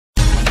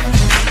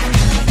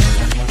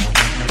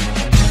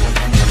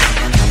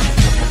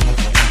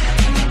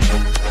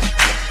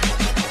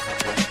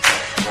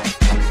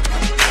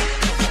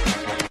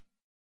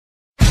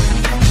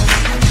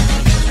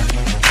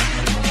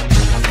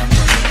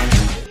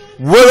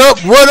What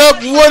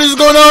is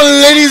going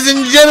on, ladies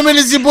and gentlemen?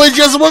 It's your boy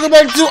Justin. Welcome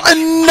back to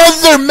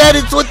another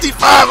Madden 25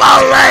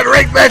 Online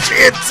Rank match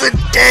here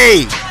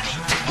today.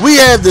 We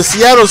have the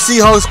Seattle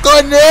Seahawks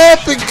going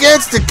up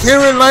against the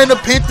Carolina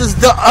Panthers,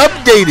 the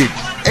updated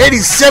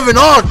 87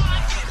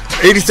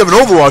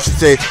 overall, I should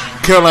say,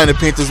 Carolina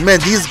Panthers. Man,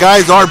 these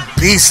guys are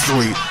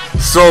beastly.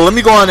 So let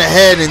me go on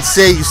ahead and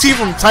say, you see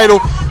from the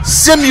title,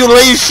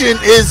 simulation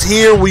is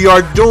here. We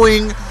are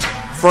doing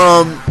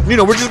from,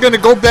 we're just going to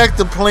go back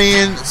to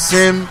playing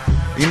sim,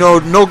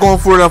 no going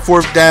for it on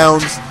fourth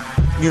downs,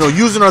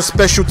 using our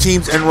special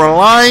teams and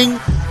relying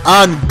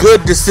on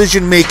good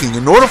decision making.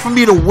 In order for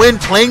me to win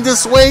playing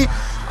this way,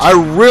 I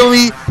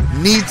really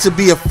need to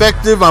be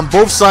effective on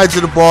both sides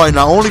of the ball, and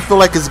I only feel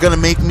like it's going to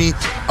make me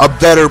a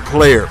better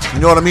player. You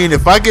know what I mean?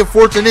 If I get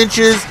 4th and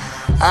inches,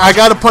 I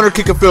got to punt or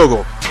kick a field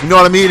goal. You know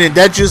what I mean? And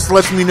that just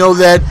lets me know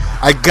that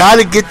I got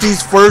to get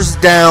these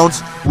first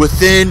downs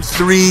within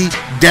 3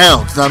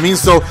 downs. You know what I mean?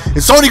 So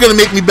it's only going to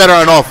make me better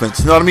on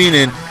offense. You know what I mean?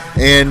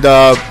 And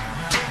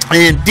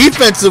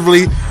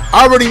defensively,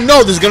 I already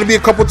know there's going to be a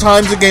couple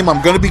times a game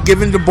I'm going to be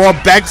giving the ball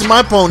back to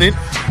my opponent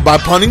by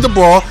punting the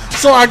ball.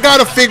 So I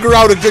got to figure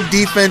out a good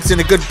defense and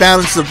a good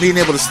balance of being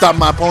able to stop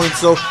my opponent.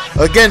 So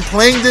again,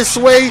 playing this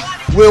way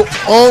will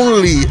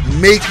only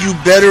make you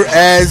better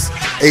as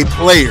a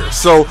player.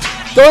 So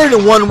 3rd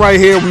and 1 right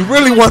here. We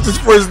really want this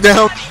first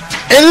down.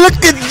 And look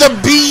at the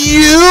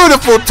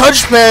beautiful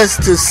touch pass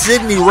to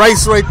Sidney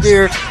Rice right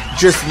there.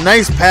 Just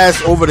nice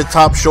pass over the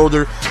top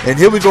shoulder. And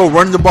here we go,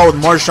 running the ball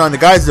with Marshawn. The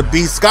guy's a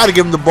beast. Got to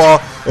give him the ball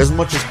as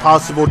much as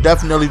possible.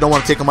 Definitely don't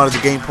want to take him out of the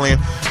game plan.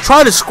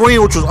 Tried to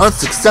screen, which was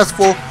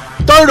unsuccessful.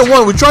 3rd and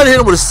 1. We tried to hit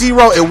him with a C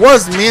route. It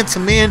was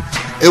man-to-man.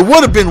 It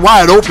would have been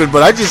wide open,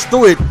 but I just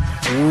threw it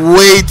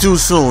way too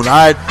soon.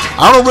 I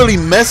don't really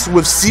mess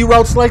with C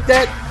routes like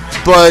that,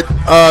 but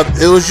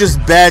it was just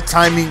bad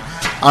timing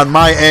on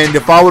my end.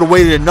 If I would have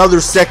waited another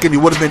second, he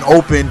would have been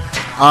open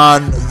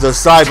on the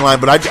sideline,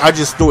 but I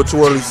just threw it too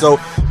early. So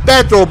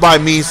bad throw by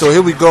me. So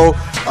here we go.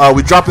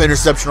 We drop an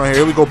interception right here.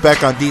 Here we go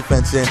back on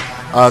defense. And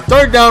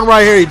 3rd down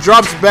right here. He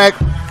drops back,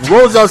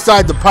 rolls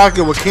outside the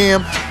pocket with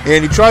Cam,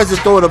 and he tries to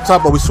throw it up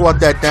top, but we swat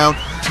that down.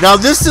 Now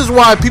this is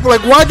why people are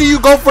like, why do you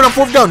go for it on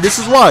 4th down? This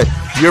is why.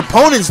 Your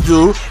opponents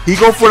do. He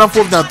go for it on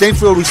 4th down.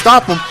 Thankfully we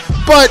stop him.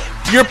 But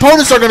your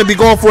opponents are going to be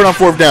going for it on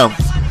 4th down.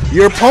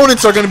 Your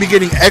opponents are going to be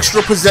getting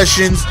extra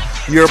possessions.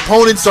 Your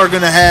opponents are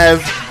going to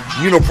have,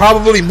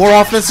 probably more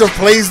offensive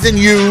plays than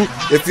you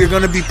if you're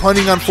going to be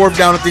punting on 4th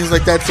down and things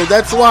like that. So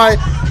that's why,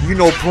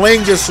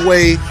 playing this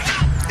way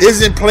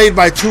isn't played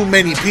by too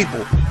many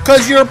people.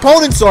 Because your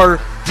opponents are,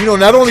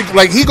 not only,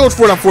 like, he goes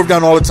for it on 4th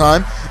down all the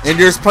time, and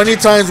there's plenty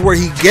of times where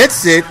he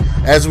gets it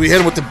as we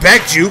hit him with the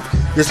back juke.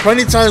 There's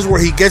plenty of times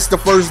where he gets the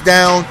first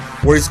down,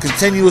 where he's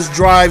continuous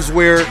drives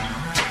where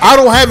I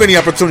don't have any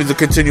opportunity to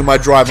continue my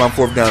drive on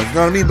 4th down. You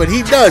know what I mean? But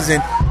he does,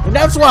 and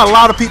that's why a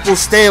lot of people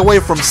stay away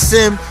from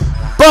sim.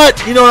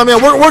 But, you know what I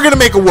mean? We're going to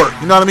make it work.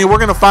 You know what I mean? We're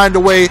going to find a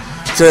way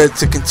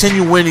to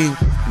continue winning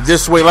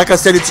this way. Like I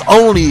said, it's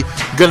only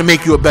going to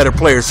make you a better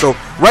player. So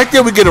right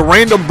there we get a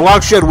random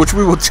block shed, which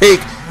we will take,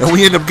 and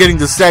we end up getting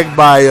the sack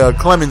by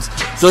Clemens.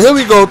 So here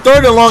we go,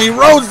 3rd and long. He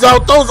rolls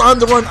out, throws on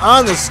the run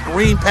on the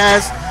screen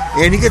pass,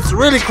 and he gets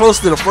really close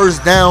to the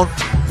first down.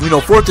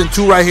 4th and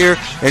 2 right here,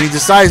 and he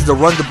decides to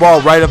run the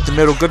ball right up the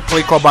middle. Good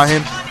play call by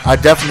him. I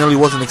definitely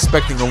wasn't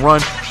expecting a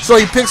run. So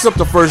he picks up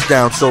the first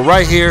down. So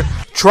right here,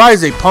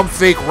 tries a pump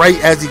fake right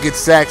as he gets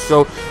sacked.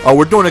 So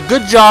we're doing a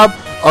good job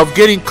of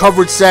getting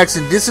coverage sacks,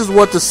 and this is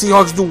what the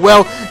Seahawks do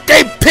well.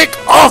 They pick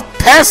off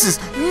passes.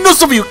 No,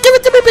 some of you, give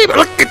it to me, baby.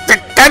 Look at the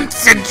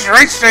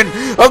concentration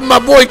of my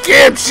boy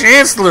Cam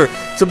Chancellor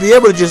to be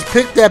able to just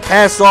pick that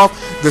pass off.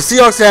 The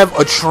Seahawks have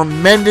a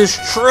tremendous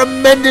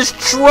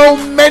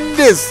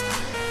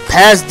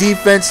pass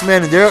defense,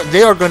 man, and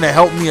they are going to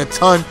help me a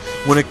ton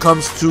when it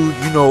comes to,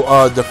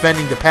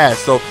 defending the pass.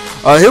 So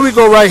here we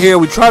go right here.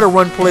 We try to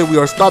run play. We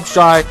are stopped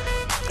shy,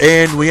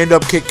 and we end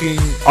up kicking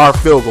our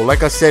field goal.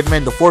 Like I said,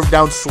 man, the 4th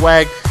down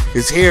swag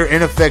is here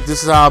in effect.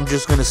 This is how I'm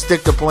just going to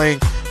stick to playing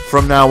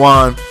from now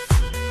on.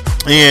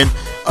 And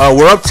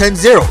we're up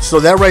 10-0. So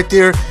that right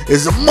there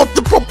is a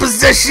multiple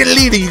possession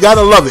lead, and you got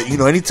to love it.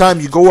 Anytime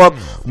you go up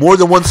more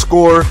than one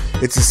score,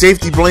 it's a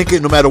safety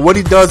blanket. No matter what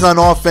he does on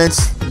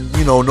offense,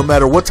 no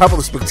matter what type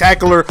of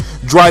spectacular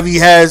drive he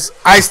has,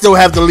 I still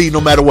have the lead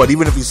no matter what,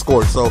 even if he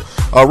scores. So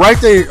right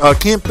there,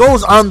 Cam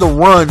throws on the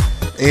run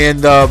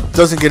and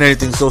doesn't get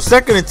anything. So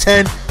 2nd and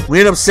 10, we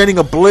end up sending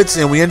a blitz,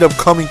 and we end up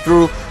coming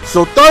through.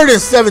 So 3rd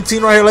and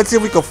 17 right here. Let's see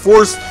if we can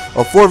force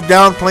a 4th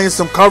down, playing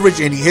some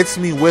coverage, and he hits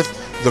me with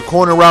the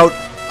corner route.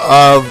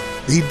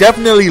 He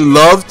definitely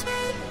loved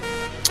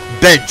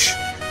bench.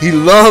 He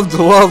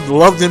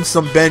loved him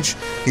some bench.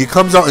 He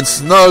comes out and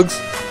snugs,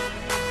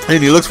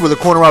 and he looks for the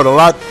corner route a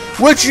lot,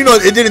 which,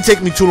 it didn't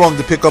take me too long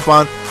to pick up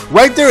on.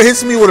 Right there, it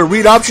hits me with a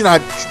read option. I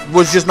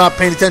was just not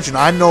paying attention.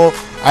 I know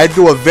I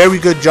do a very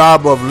good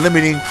job of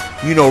limiting,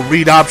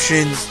 read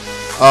options,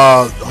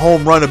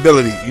 home run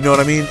ability. You know what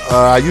I mean?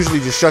 I usually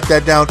just shut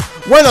that down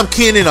when I'm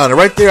keying in on it.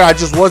 Right there, I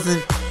just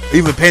wasn't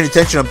even paying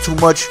attention. I'm too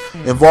much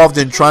involved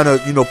in trying to,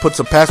 you know, put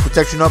some pass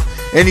protection up.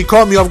 And he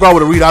caught me off guard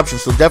with a read option.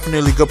 So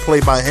definitely good play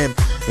by him.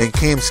 And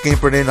Cam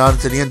scampered in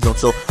onto the end zone.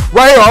 So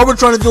right here, all we're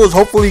trying to do is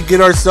hopefully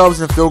get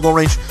ourselves in field goal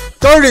range.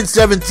 3rd and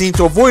 17.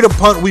 To avoid a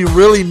punt, we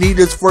really need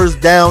this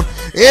first down.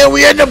 And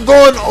we end up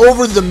going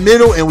over the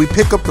middle, and we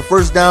pick up the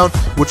first down,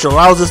 which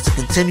allows us to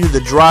continue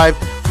the drive.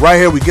 Right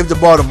here, we give the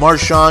ball to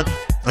Marshawn,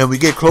 and we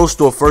get close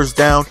to a first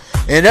down.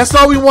 And that's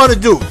all we want to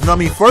do. You know what I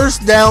mean?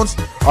 First downs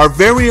are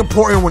very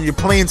important when you're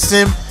playing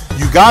sim.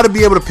 You got to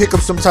be able to pick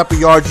up some type of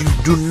yards. You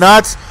do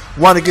not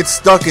want to get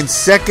stuck in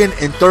 2nd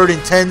and 3rd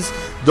and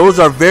 10s. Those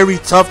are very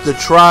tough to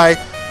try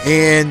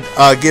and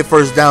get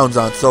first downs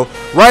on. So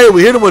right here,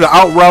 we hit him with an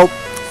out route,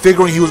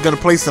 figuring he was going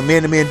to play some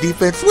man-to-man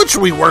defense, which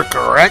we were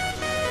correct.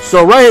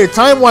 So right here,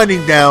 time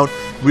winding down.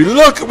 We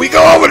look, we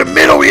go over the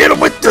middle. We hit him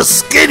with the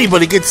skinny,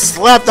 but he gets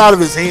slapped out of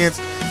his hands.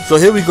 So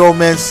here we go,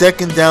 man.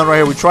 2nd down right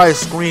here. We try a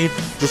screen,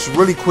 just a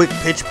really quick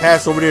pitch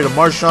pass over there to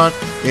Marshawn,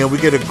 and we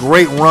get a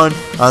great run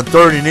on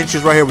 3rd and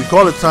inches right here. We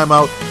call it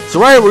timeout. So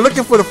right here, we're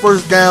looking for the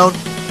first down,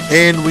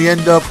 and we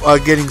end up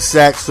getting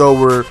sacked. So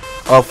we're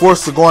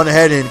forced to go on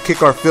ahead and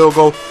kick our field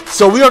goal.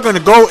 So we are going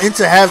to go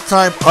into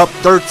halftime up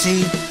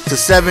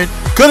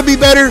 13-7. Could it be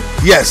better?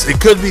 Yes, it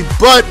could be,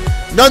 but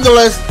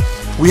nonetheless,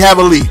 we have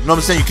a lead. You know what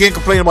I'm saying? You can't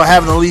complain about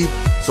having a lead.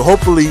 So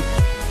hopefully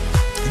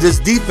this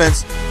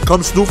defense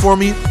comes through for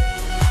me.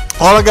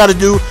 All I got to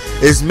do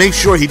is make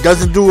sure he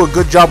doesn't do a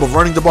good job of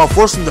running the ball,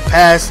 force him to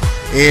pass,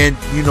 and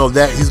you know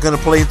that he's going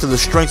to play into the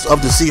strengths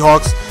of the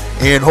Seahawks,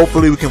 and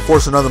hopefully we can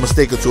force another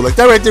mistake or two. Like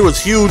that right there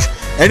was huge,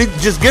 and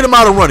just get him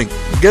out of running.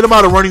 Get him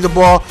out of running the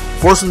ball,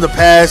 force him to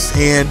pass,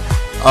 and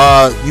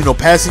you know,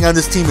 passing on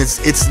this team,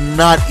 it's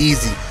not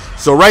easy.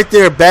 So right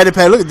there, batted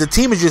pass. Look, the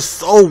team is just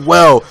so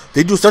well.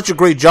 They do such a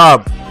great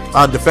job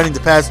on defending the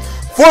pass.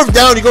 4th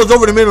down, he goes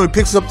over the middle and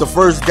picks up the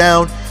first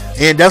down.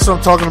 And that's what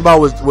I'm talking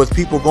about with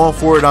people going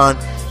for it on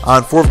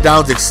 4th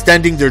downs,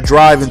 extending their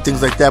drive and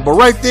things like that. But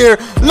right there,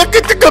 look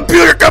at the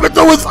computer coming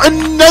through with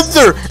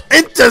another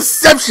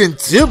interception.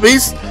 Two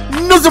base,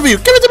 no for you.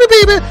 Give it to me,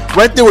 baby.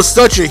 Right there was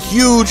such a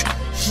huge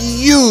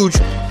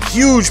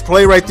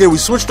play right there. We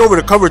switched over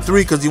to cover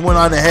 3 because he went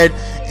on ahead,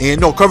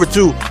 and no, cover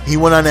 2. He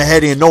went on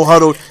ahead and no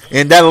huddled,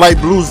 and that light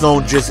blue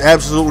zone just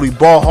absolutely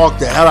ball hawked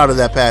the hell out of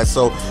that pass.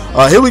 So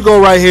here we go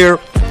right here.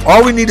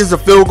 All we need is a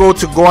field goal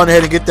to go on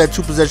ahead and get that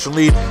 2-possession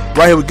lead.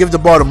 Right here, we give the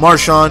ball to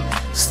Marshawn.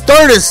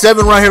 3rd and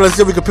 7 right here. Let's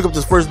see if we can pick up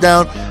this first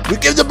down. We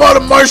give the ball to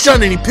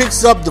Marshawn, and he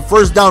picks up the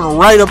first down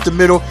right up the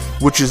middle,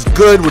 which is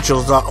good, which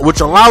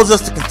allows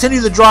us to continue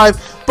the drive.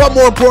 But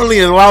more importantly,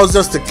 it allows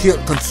us to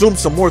consume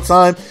some more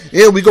time.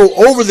 And we go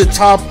over the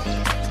top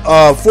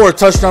for a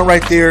touchdown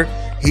right there.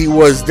 He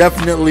was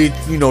definitely,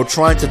 you know,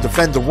 trying to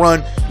defend the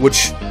run,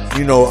 which,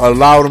 you know,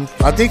 allowed him.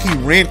 I think he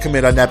ran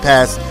commit on that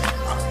pass.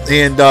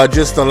 And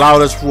just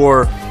allowed us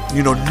for,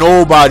 you know,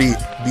 nobody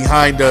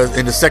behind us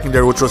in the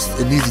secondary, which was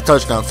an easy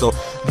touchdown. So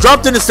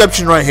dropped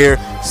interception right here.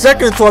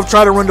 2nd and 12,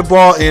 try to run the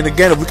ball. And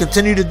again, if we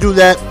continue to do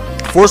that,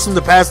 force him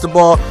to pass the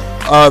ball,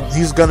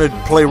 he's going to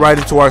play right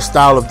into our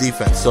style of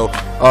defense. So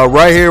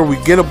right here, we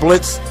get a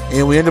blitz,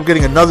 and we end up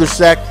getting another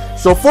sack.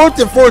 So 4th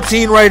and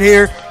 14 right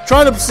here,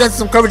 trying to send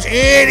some coverage,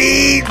 and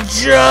he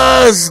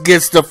just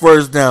gets the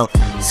first down.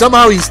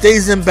 Somehow he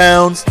stays in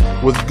bounds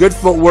with good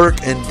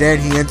footwork, and then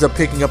he ends up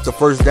picking up the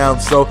first down.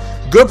 So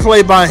good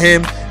play by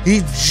him.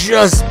 He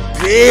just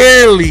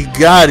barely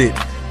got it.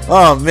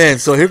 Oh, man.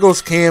 So here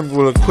goes Cam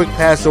with a quick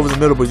pass over the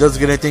middle, but he doesn't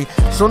get anything.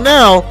 So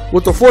now,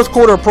 with the 4th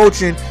quarter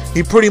approaching,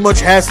 he pretty much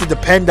has to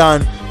depend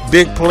on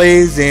big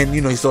plays, and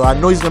you know, so I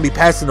know he's going to be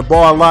passing the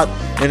ball a lot,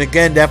 and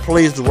again, that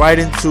plays right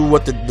into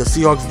what the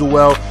Seahawks do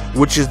well,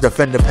 which is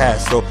defend the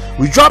pass. So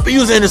we drop a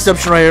user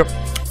interception right here.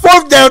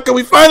 4th down, can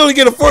we finally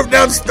get a 4th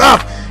down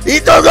stop? He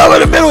throws over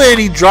the middle, and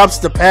he drops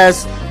the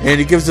pass, and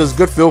he gives us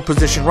good field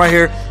position right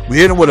here. We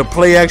hit him with a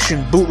play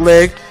action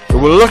bootleg,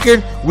 and we're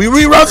looking, we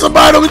reroute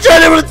somebody, we try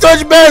to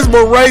touch pass,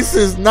 but Rice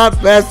is not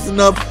fast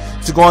enough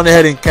to go on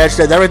ahead and catch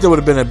that. That right there would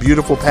have been a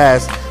beautiful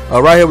pass.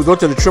 Right here, we go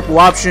to the triple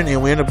option,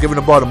 and we end up giving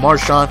the ball to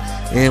Marshawn,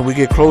 and we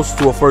get close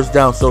to a first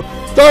down. So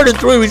 3rd and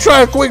 3, we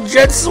try a quick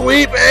jet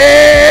sweep,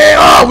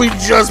 and we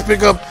just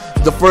pick up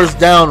the first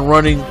down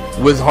running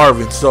with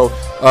Harvin. So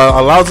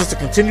allows us to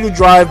continue to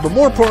drive, but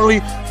more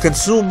importantly,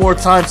 consume more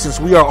time since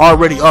we are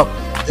already up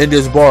in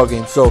this ball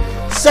game. So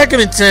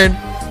 2nd and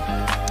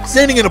 10,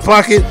 standing in the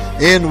pocket,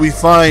 and we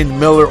find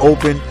Miller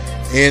open,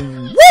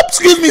 and whoop,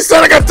 excuse me,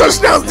 son, I got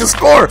touchdowns to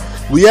score.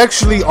 We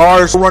actually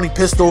are running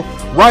pistol.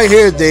 Right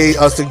here, they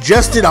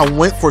suggested I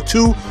went for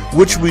 2,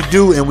 which we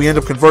do, and we end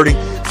up converting.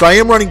 So I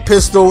am running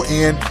pistol,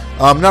 and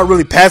I'm not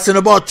really passing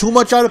the ball too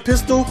much out of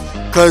pistol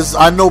because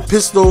I know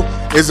pistol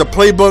is a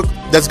playbook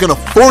that's going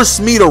to force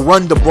me to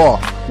run the ball.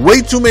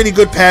 Way too many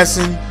good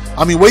passing.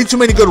 Way too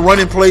many good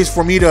running plays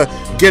for me to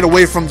get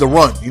away from the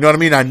run. You know what I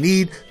mean? I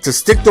need to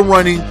stick to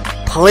running,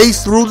 play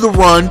through the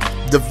run,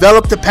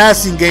 develop the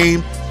passing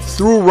game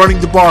through running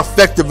the ball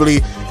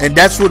effectively, and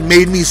that's what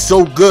made me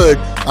so good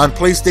on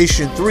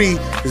PlayStation 3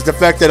 is the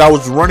fact that I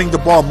was running the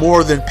ball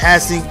more than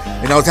passing,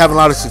 and I was having a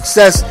lot of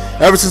success.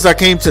 Ever since I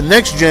came to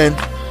next gen,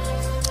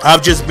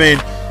 I've just been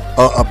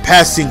a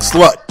passing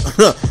slut.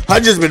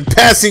 I've just been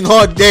passing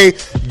all day,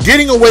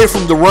 getting away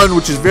from the run,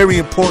 which is very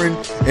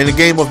important in a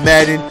game of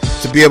Madden,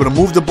 to be able to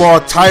move the ball,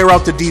 tire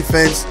out the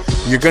defense.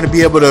 You're going to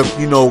be able to,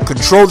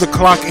 control the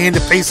clock and the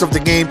pace of the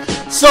game.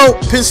 So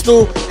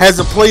Pistol has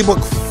a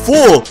playbook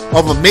full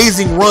of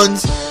amazing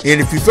runs,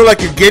 and if you feel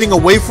like you're getting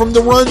away from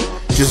the run,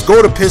 just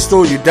go to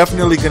Pistol. You're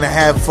definitely going to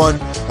have fun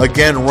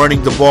again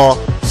running the ball.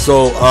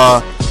 So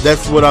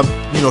that's what I'm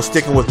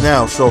sticking with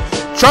now. So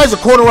tries a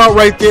corner out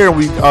right there, and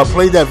we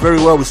played that very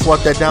well. We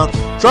swat that down.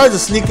 Tries to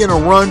sneak in a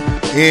run,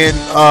 and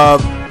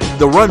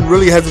the run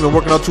really hasn't been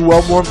working out too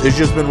well for him. It's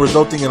just been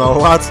resulting in a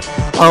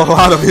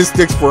lot of his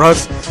sticks for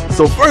us.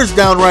 So first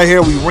down right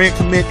here, we ran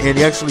commit, and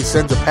he actually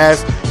sends a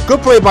pass.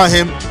 Good play by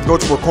him.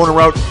 Goes for a corner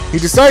route. He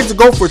decides to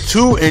go for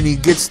 2, and he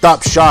gets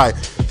stopped shy.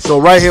 So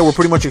right here, we're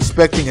pretty much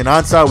expecting an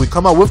onside. We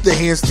come out with the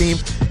hands team,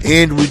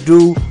 and we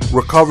do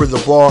recover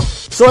the ball.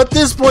 So at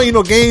this point,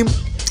 game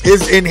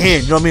is in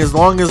hand. As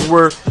long as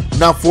we're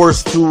not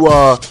forced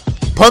to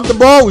punt the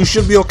ball, we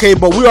should be okay.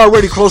 But we're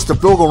already close to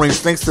field goal range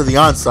thanks to the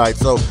onside.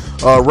 So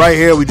right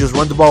here, we just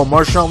run the ball with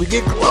Marshawn. We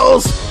get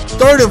close.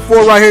 3rd and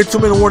 4 right here.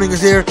 2-minute warning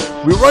is here.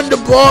 We run the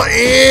ball,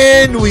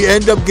 and we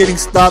end up getting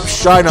stopped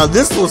shy. Now,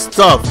 this was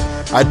tough.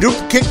 I do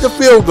kick the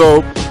field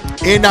goal,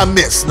 and I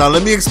miss. Now,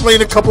 let me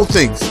explain a couple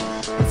things.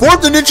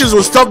 4th and inches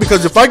was tough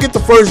because if I get the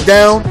first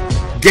down,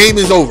 game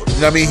is over.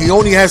 He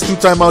only has 2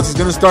 timeouts. He's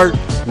going to start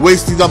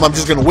wasting them. I'm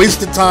just going to waste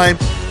the time.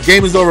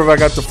 Game is over if I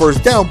got the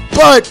first down.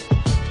 But,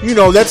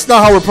 that's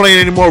not how we're playing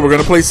anymore. We're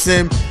going to play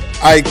sim.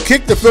 I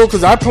kicked the field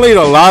because I played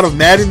a lot of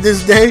Madden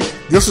this day.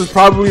 This was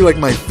probably like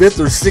my 5th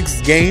or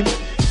 6th game.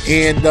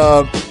 And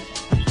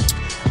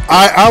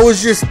I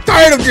was just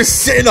tired of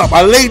just sitting up.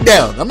 I laid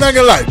down. I'm not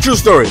going to lie. True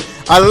story.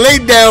 I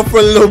laid down for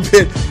a little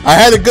bit. I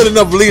had a good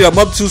enough lead. I'm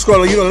up 2 score.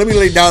 Let me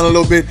lay down a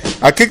little bit.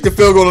 I kicked the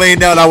field goal laying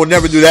down. I would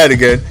never do that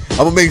again. I'm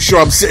going to make sure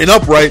I'm sitting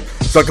upright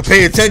so I can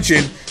pay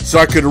attention, so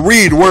I could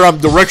read where I'm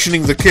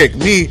directioning the kick.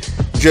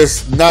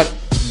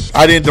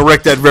 I didn't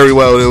direct that very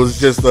well. It was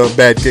just a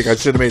bad kick. I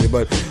should have made it.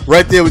 But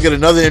right there, we get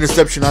another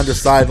interception on the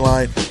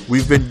sideline.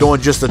 We've been doing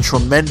just a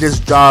tremendous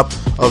job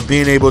of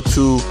being able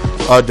to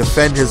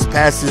defend his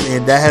passes,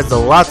 and that has a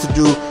lot to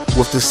do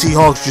with the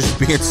Seahawks just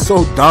being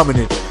so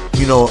dominant,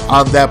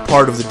 on that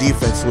part of the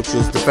defense, which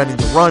is defending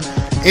the run.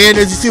 And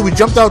as you see, we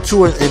jumped out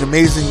to an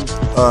amazing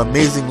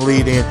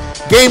lead, and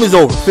game is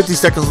over. 50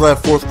 seconds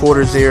left, 4th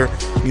quarter is here.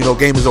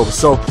 Game is over.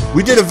 So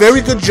we did a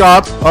very good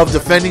job of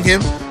defending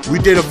him. We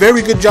did a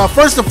very good job.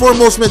 First and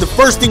foremost, man, the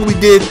first thing we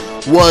did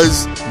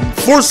was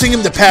forcing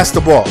him to pass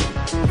the ball.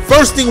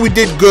 First thing we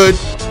did good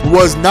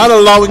was not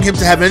allowing him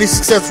to have any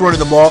success running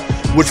the ball,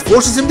 which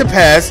forces him to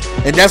pass,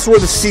 and that's where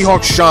the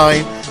Seahawks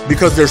shine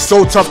because they're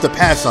so tough to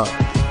pass on.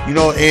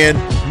 And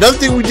another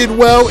thing we did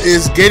well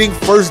is getting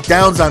first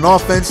downs on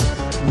offense,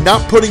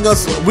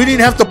 we didn't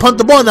have to punt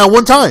the ball now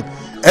one time.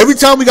 Every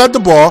time we got the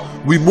ball,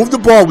 we moved the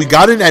ball, we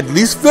got in at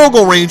least field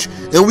goal range,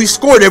 and we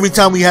scored every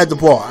time we had the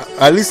ball.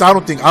 At least I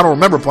don't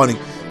remember punting.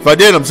 If I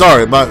did, I'm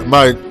sorry.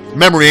 My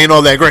memory ain't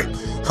all that great.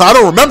 I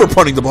don't remember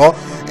punting the ball.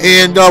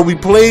 And we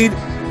played,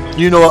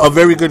 a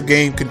very good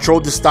game,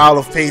 controlled the style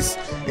of pace,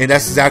 and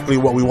that's exactly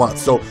what we want.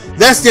 So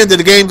that's the end of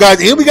the game, guys.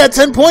 And we got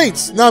 10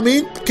 points.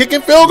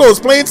 Kicking field goals,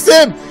 playing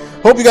sim.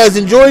 Hope you guys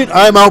enjoyed.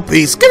 I'm out.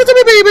 Peace. Give it to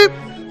me, baby.